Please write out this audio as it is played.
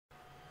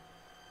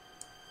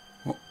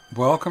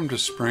Welcome to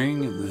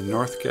spring in the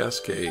North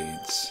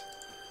Cascades.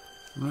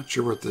 I'm not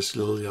sure what this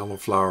little yellow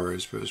flower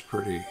is, but it's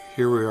pretty.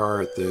 Here we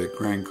are at the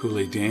Grand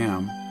Coulee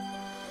Dam.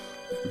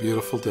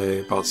 Beautiful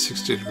day, about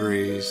 60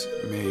 degrees,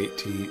 May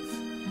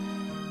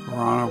 18th. We're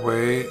on our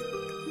way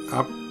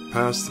up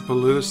past the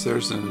Pateros.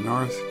 There's the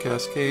North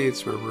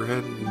Cascades where we're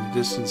headed. In the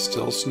distance,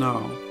 still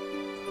snow.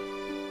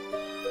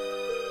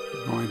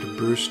 We're going to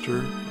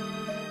Brester.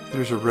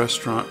 There's a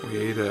restaurant we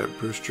ate at,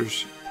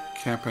 Brester's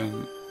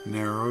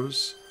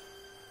Camperos.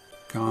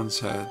 Gons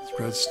had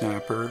red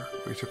snapper.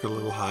 We took a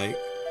little hike.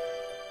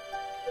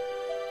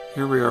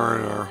 Here we are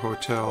at our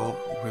hotel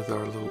with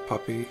our little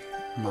puppy,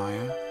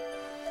 Maya.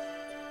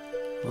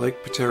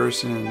 Lake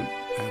Pateros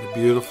had a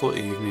beautiful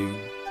evening,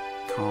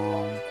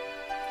 calm.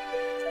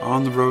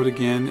 On the road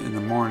again in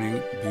the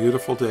morning,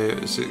 beautiful day.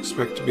 It was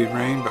expected to be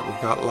rain, but we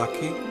got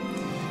lucky.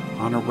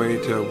 On our way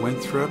to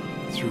Winthrop,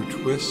 through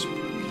Twisp,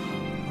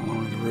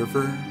 along the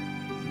river,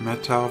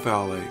 Methow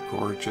Valley,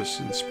 gorgeous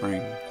in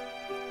spring.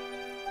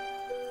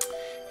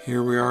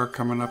 Here we are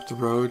coming up the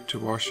road to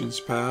Washington's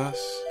Pass.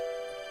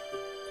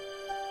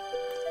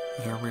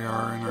 There we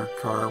are in our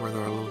car with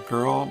our little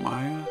girl,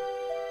 Maya.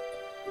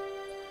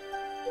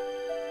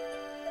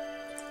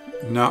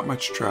 Not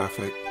much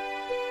traffic.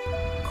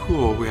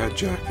 Cool, we had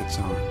jackets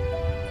on.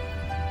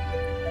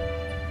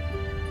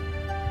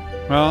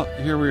 Well,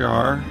 here we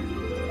are.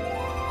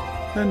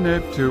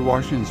 Headed to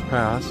Washington's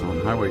Pass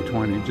on Highway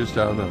 20, just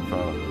out of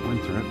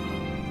Winthrop.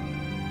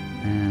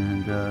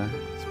 And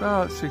it's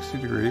about 60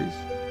 degrees.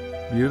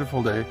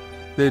 Beautiful day.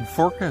 They had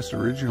forecast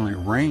originally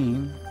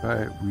rain,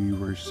 but we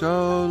were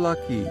so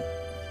lucky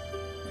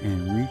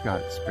and we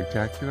got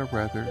spectacular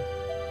weather.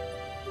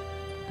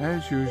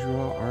 As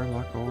usual, our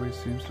luck always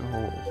seems to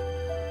hold.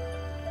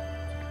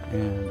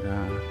 And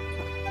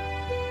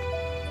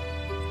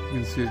you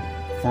can see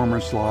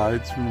former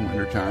slides from the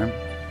wintertime.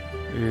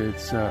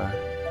 It's up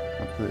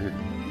the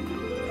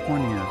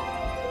 20th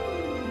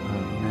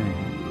of May.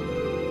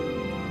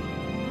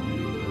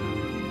 And,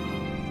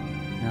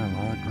 yeah, a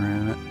lot of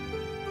granite.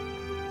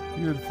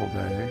 Beautiful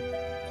day.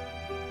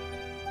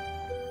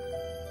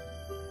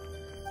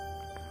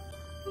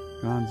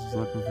 Gons is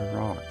looking for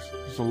rocks.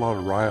 There's a lot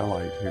of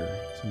rhyolite here.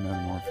 It's a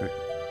metamorphic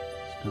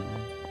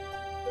stone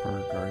for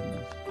our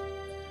gardens.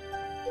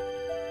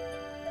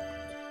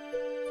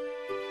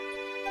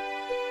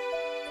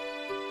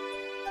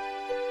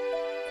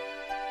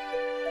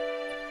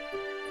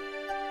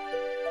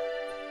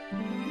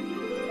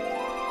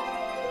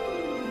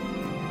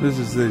 This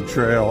is the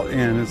trail,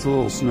 and it's a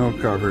little snow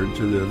covered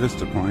to the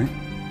vista point.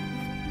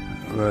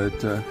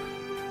 But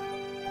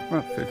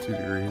about 50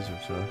 degrees or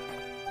so.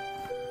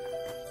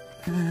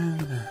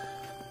 And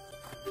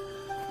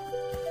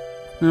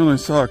we only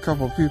saw a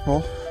couple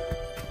people.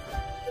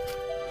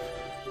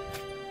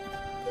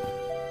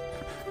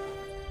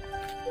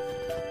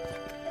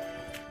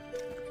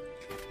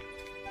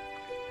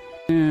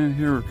 And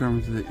here we're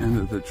coming to the end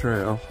of the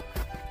trail.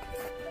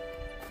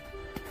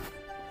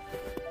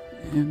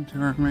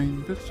 Into our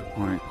main vista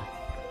point.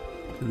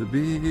 To the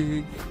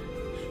big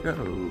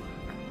show.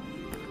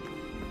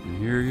 And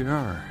here you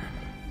are.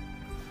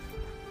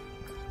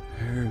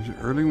 There's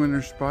Early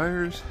Winter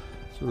Spires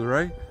to the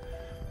right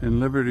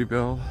and Liberty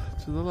Bell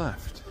to the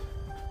left.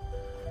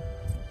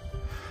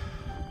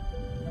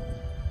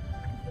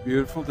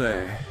 Beautiful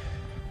day.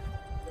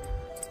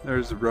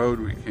 There's the road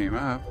we came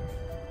up,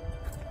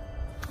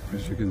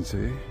 as you can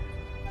see.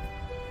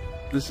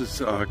 This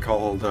is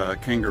called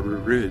Kangaroo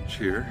Ridge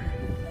here.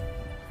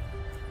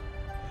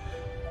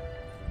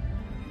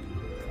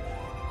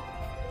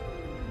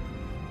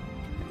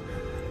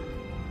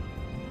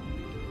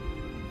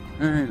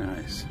 Very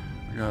nice.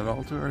 We got it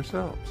all to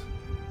ourselves.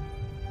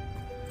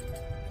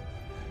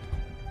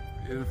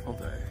 Beautiful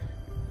day.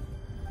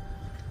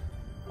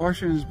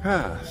 Washington's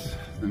Pass,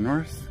 the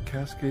North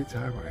Cascades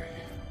Highway.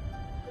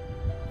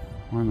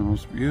 One of the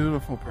most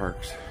beautiful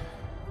parks.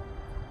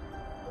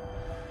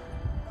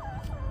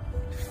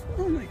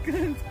 Oh my God,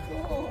 it's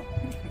cold.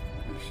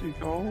 Is she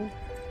cold?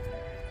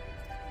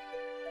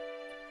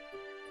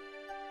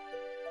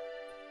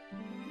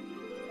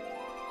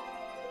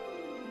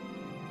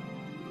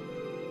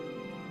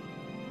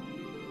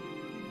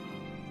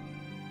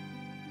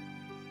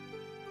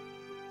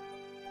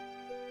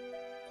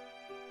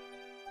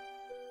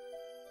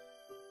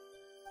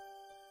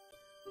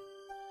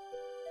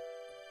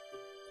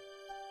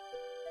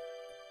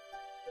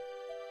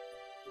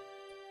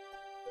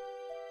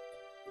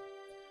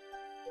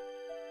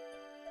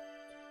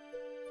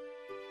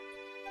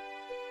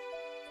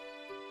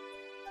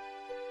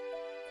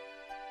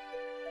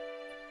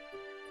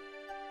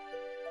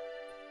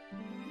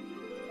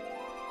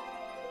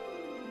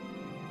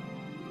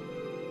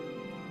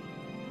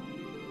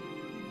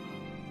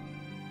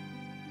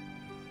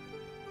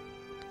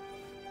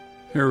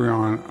 Here we are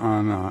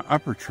on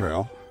Upper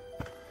Trail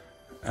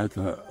at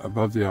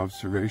above the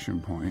observation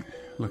point,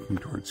 looking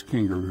towards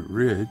Kangaroo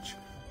Ridge.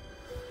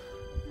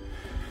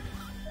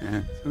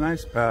 And it's a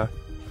nice path.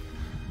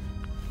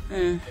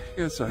 And it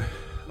gets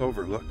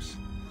overlooks.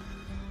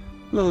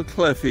 A little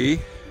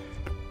cliffy.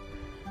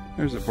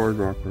 There's a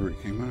boardwalk where we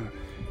came out.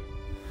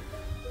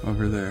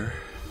 Over there.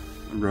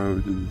 A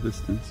road in the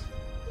distance.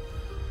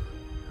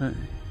 But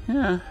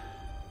yeah,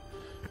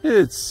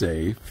 it's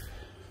safe.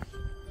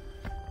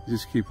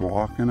 Just keep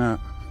walking up.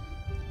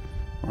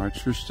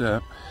 Watch your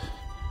step.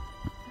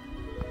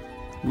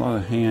 A lot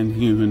of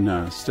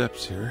hand-hewn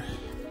steps here.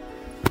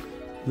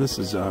 This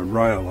is a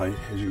rhyolite,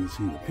 as you can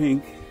see, the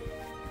pink.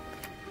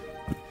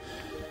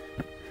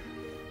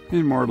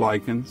 And more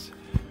lichens,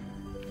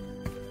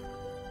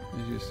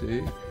 as you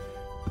see.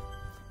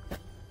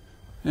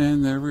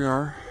 And there we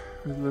are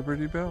with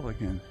Liberty Bell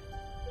again.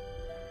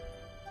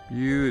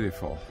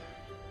 Beautiful.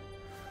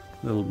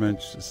 Little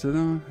bench to sit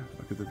on.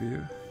 Look at the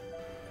view.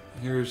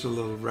 Here's a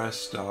little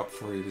rest stop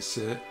for you to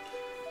sit.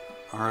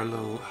 Our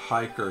little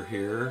hiker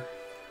here.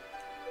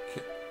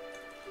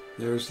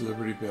 There's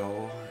Liberty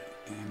Bell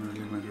and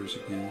early winters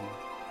again.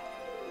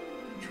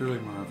 Truly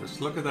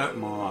marvelous. Look at that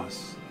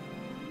moss.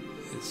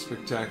 It's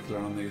spectacular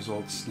on these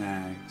old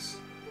snags.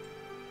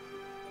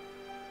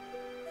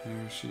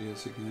 There she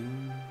is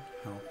again,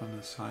 helping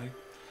us hike.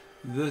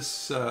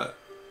 This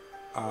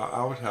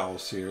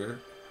outhouse here,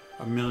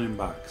 $1 million.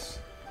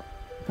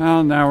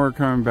 Well, now we're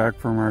coming back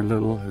from our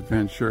little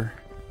adventure.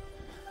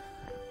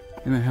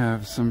 Gonna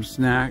have some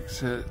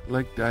snacks at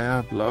Lake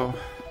Diablo.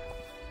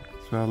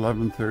 It's about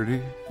 11:30.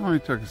 It only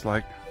took us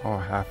like a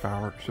half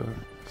hour or so.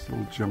 This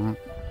little jaunt.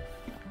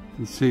 You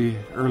can see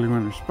early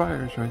winter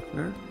spires right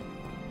there,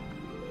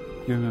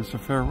 giving us a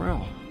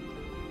farewell.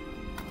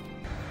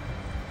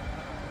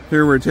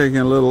 Here we're taking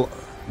a little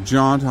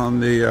jaunt on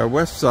the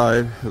west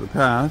side of the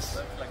pass.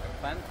 Looks like a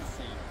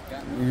fantasy.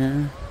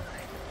 Yeah.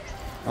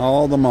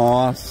 All the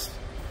moss.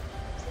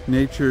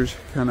 Nature's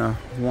kind of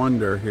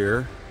wonder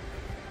here.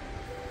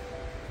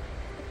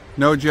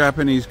 No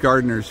Japanese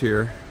gardeners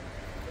here.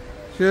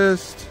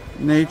 Just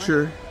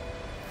nature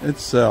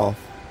itself.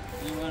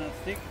 You want to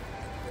stick?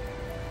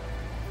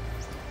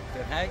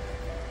 To hike?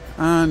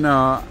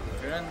 No.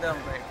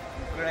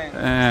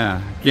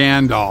 Yeah,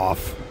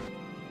 Gandalf.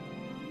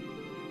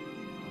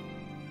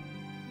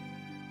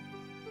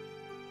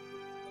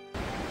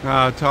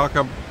 Talk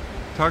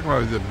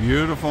about the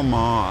beautiful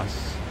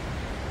moss.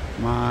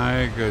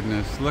 My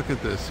goodness, look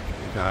at this,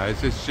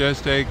 guys. It's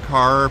just a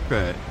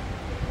carpet.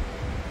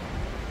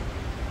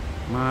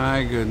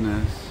 My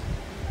goodness.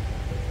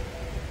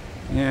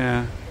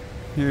 Yeah,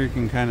 here you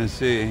can kind of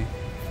see.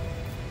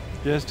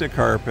 Just a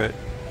carpet.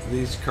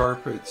 These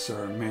carpets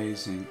are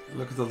amazing.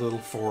 Look at the little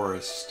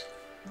forest.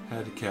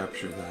 Had to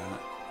capture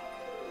that.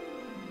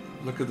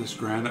 Look at this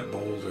granite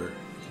boulder.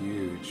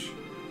 Huge.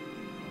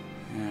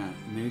 Yeah,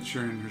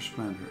 nature in her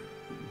splendor.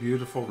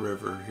 Beautiful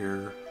river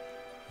here.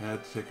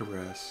 Had to take a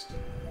rest.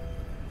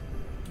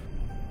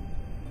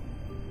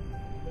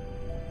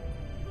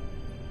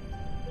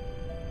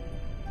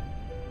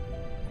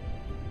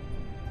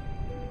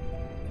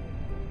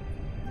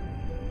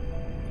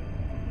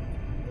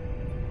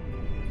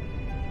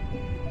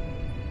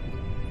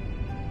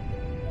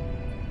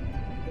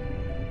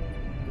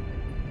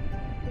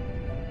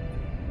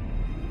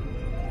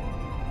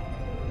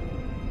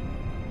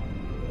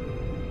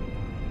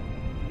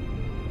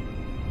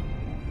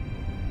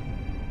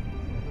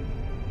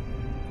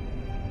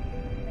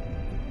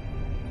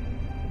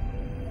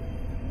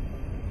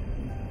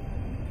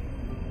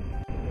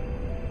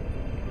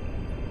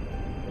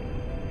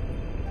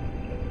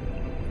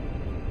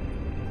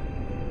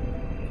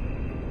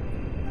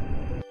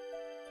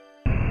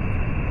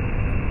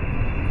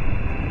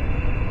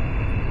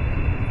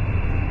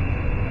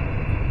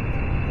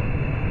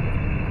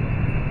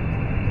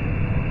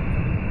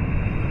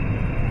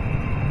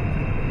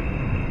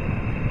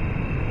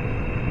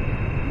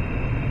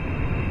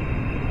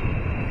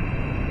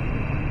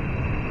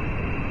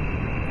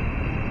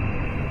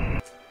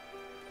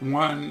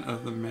 One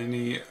of the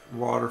many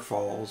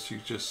waterfalls you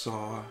just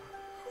saw,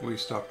 we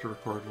stopped to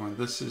record one.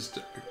 This is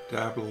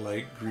Diablo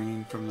Lake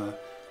Green from the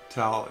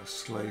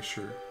Talix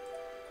Glacier.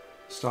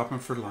 Stopping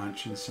for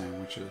lunch and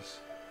sandwiches.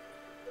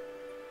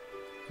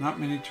 Not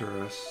many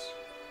tourists.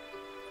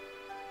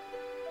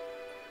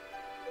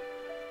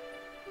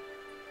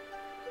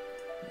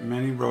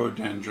 Many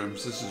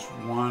rhododendrons. This is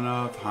one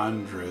of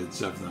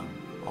hundreds of them,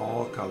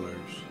 all colors.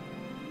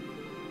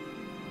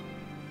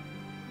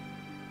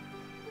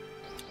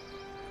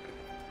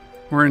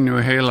 We're in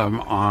New Halem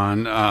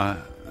on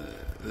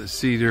the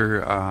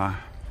Cedar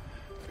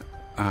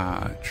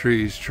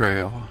Trees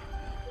Trail.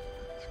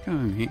 It's kind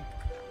of neat.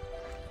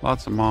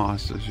 Lots of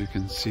moss, as you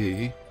can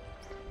see.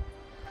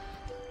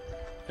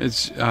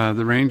 It's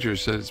the ranger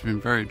said it's been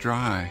very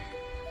dry.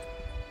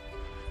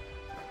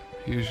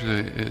 Usually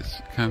it's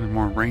kind of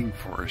more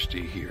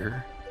rainforesty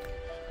here.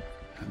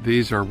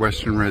 These are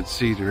western red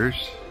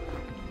cedars.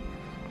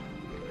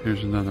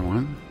 Here's another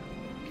one.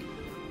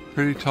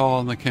 Pretty tall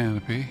on the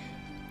canopy.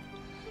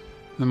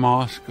 The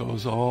moss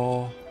goes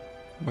all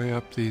the way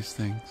up these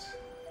things.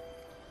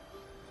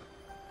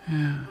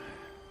 Yeah.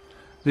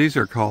 These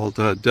are called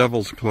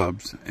devil's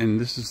clubs, and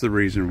this is the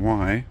reason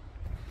why.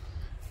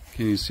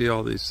 Can you see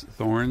all these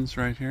thorns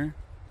right here?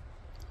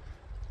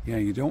 Yeah,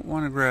 you don't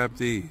want to grab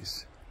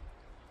these.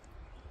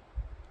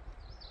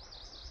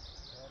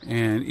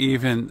 And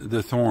even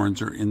the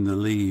thorns are in the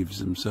leaves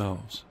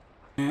themselves.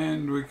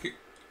 And we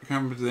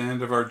come to the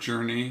end of our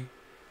journey.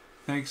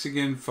 Thanks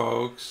again,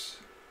 folks.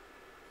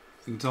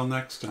 Until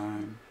next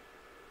time.